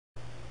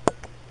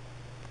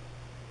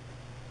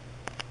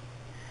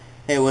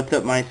Hey, what's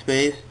up,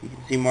 Myspace? You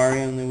can see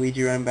Mario and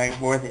Luigi running back and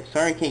forth. Hey,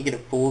 sorry I can't get a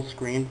full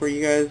screen for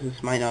you guys.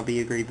 This might not be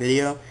a great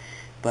video,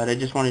 but I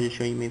just wanted to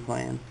show you me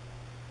playing.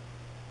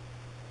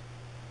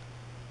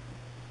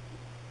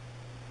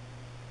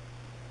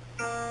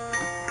 How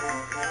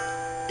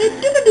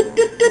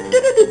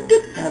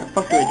the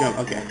fuck do I jump?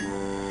 Okay.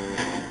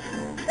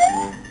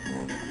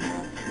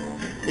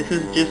 This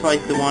is just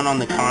like the one on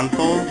the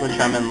console, which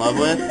I'm in love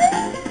with.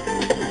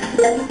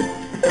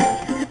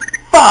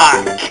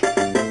 Fuck!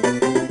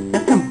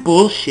 That's some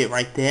bullshit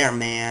right there,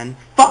 man.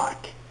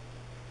 Fuck!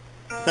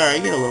 Sorry, I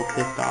get a little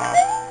pissed off.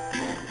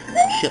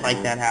 Shit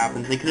like that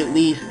happens. They could at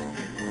least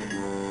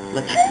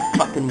let you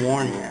fucking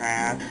warn your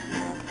ass.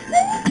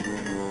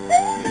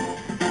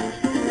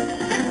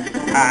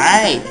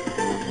 Alright!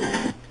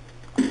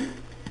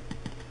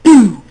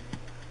 Boom!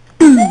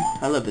 Boom!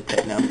 I love the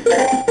techno.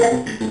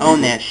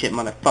 Own that shit,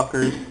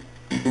 motherfuckers.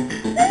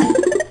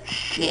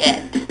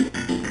 Shit!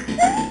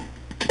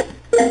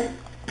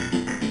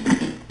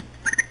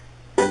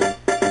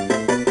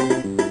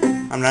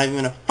 I'm not even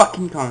gonna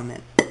fucking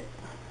comment.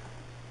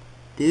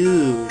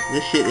 Dude,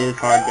 this shit is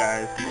hard,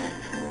 guys.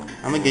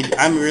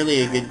 I'm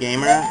really a good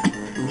gamer.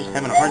 I'm just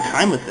having a hard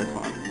time with this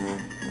one.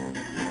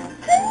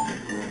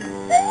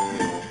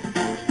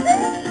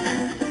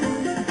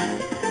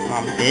 Come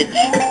on, bitch.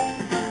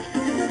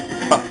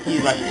 Fuck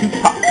you like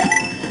Tupac.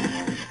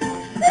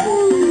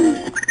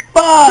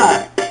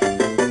 Fuck!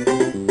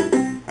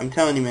 I'm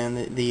telling you, man,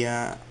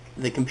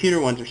 the computer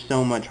ones are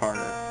so much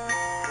harder.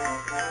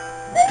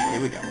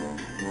 Here we go.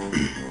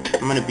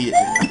 I'm gonna beat it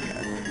this time,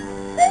 guys.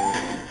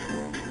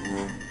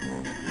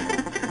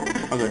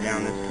 I'll go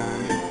down this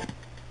time.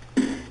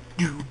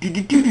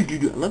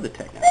 I love the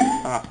techno.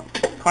 Awesome.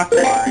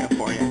 Classic Mario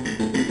for you.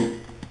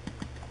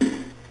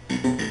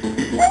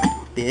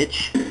 Bitch.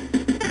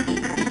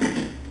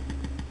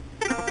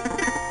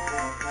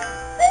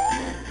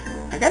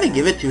 I gotta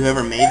give it to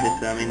whoever made this,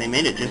 though. I mean, they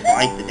made it just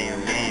like the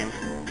damn game.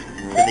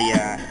 For the,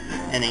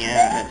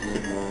 NES,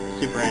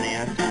 Super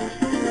NES.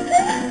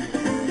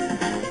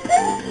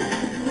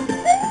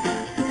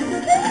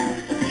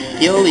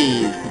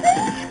 Skillies.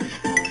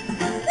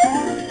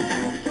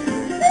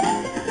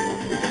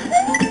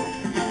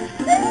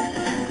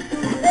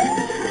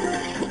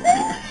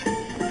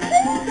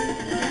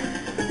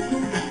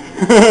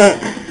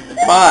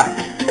 Fuck.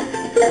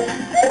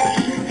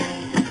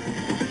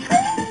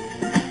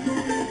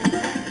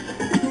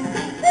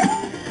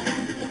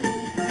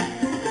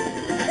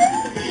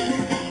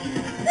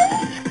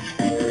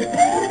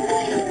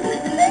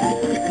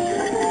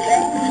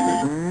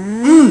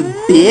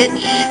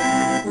 Bitch.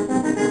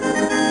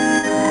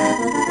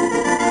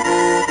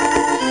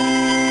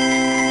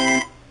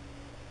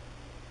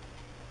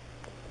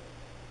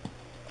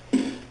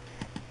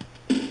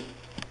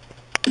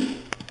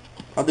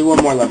 I'll do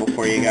one more level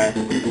for you guys.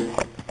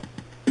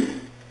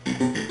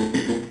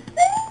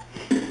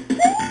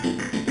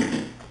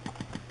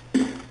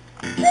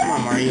 Come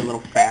on, Mario, you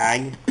little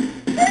fag.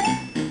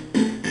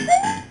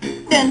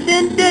 Dun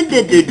dun dun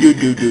dun dun dun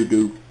dun dun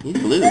dun. He's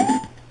blue.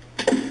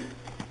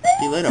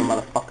 See you later,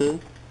 motherfucker.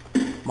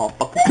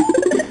 Motherfucker.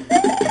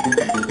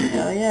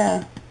 Hell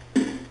yeah.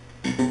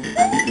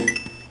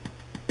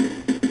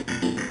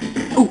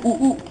 Ooh, ooh,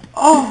 ooh.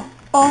 Oh,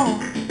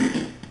 oh.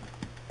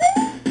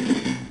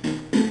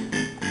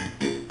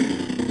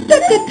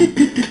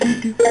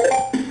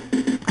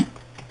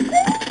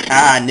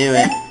 Ah, I knew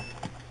it.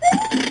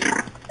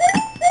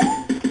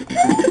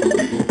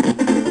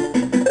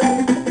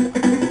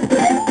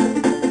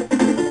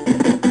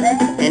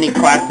 Any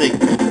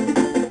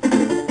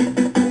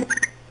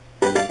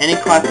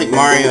classic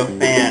Mario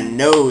fan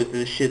knows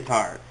this shit's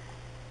hard.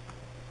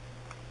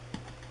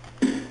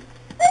 This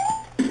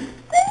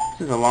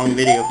is a long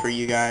video for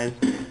you guys.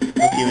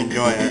 Hope you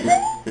enjoy it.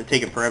 It'll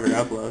take it forever to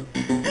upload.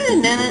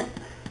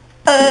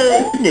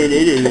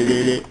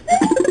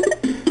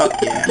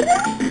 Fuck yeah.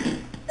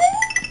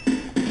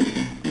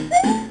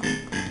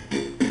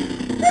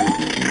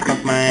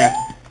 Fuck my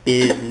ass,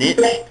 business.